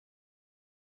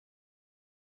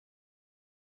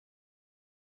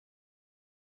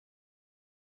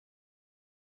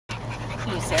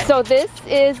sit. So this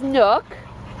is Nook.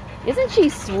 Isn't she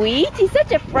sweet? She's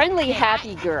such a friendly,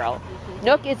 happy girl.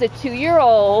 Nook is a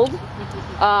 2-year-old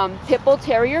Pit Bull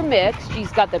Terrier mix.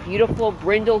 She's got the beautiful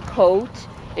brindle coat,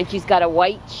 and she's got a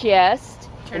white chest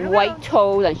and white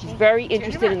toes, and she's very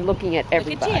interested in looking at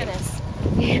everybody. Look at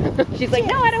Janice. She's like,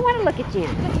 no, I don't want to look at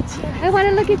Janice. I want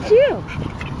to look at you.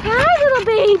 Hi, little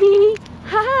baby.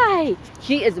 Hi.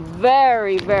 She is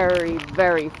very, very,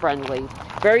 very friendly.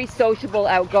 Very sociable,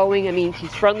 outgoing. I mean,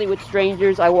 she's friendly with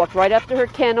strangers. I walked right up to her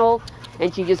kennel,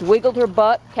 and she just wiggled her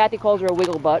butt. Kathy calls her a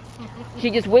wiggle butt. She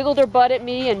just wiggled her butt at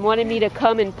me and wanted me to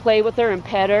come and play with her and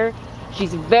pet her.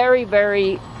 She's very,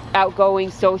 very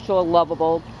outgoing, social,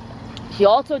 lovable. She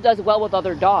also does well with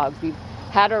other dogs. We've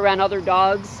had her around other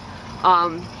dogs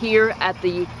here at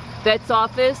the vet's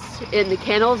office in the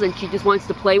kennels, and she just wants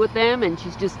to play with them, and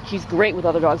she's great with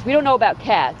other dogs. We don't know about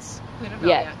cats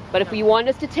yet, but if you want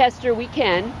us to test her, we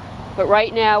can. But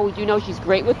right now, we do know she's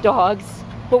great with dogs.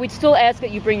 But we'd still ask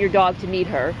that you bring your dog to meet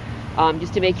her,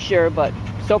 just to make sure. But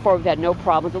so far, we've had no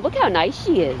problems. But look how nice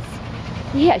she is.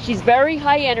 Yeah, she's very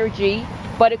high energy,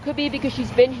 but it could be because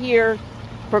she's been here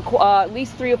for at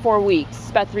least 3 or 4 weeks,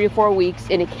 about 3 or 4 weeks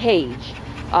in a cage.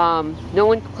 No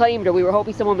one claimed her. We were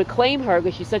hoping someone would claim her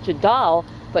because she's such a doll,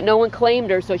 but no one claimed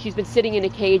her, so she's been sitting in a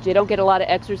cage. They don't get a lot of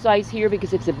exercise here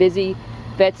because it's a busy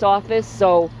vet's office.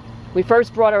 So we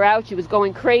first brought her out, she was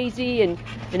going crazy, and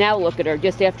now look at her.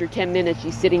 Just after 10 minutes,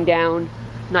 she's sitting down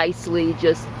nicely,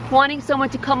 just wanting someone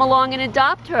to come along and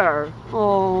adopt her.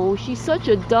 Oh, she's such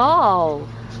a doll.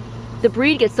 The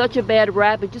breed gets such a bad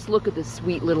rap, but just look at this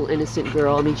sweet little innocent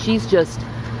girl. I mean, she's just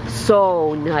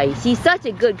so nice. She's such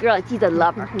a good girl, and she's a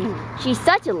lover. She's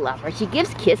such a lover. She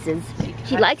gives kisses.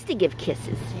 She likes to give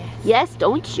kisses. Yes,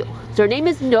 don't you? So her name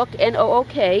is Nook,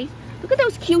 N-O-O-K. Look at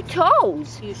those cute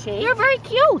toes. They're very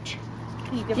cute.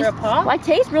 Can you give her a paw? Well, it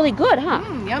tastes really good, huh?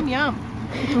 Yum, yum.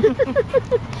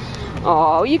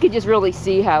 Oh, you can just really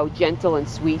see how gentle and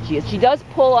sweet she is. She does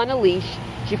pull on a leash.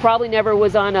 She probably never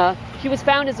was on a... She was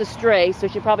found as a stray, so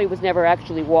she probably was never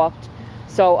actually walked.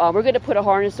 So we're going to put a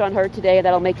harness on her today.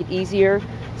 That'll make it easier.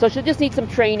 So she'll just need some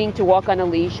training to walk on a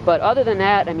leash. But other than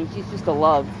that, I mean, she's just a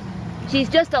love. She's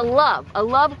just a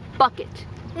love bucket.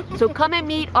 So come and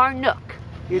meet our Nook.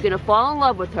 You're going to fall in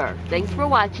love with her. Thanks for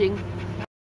watching.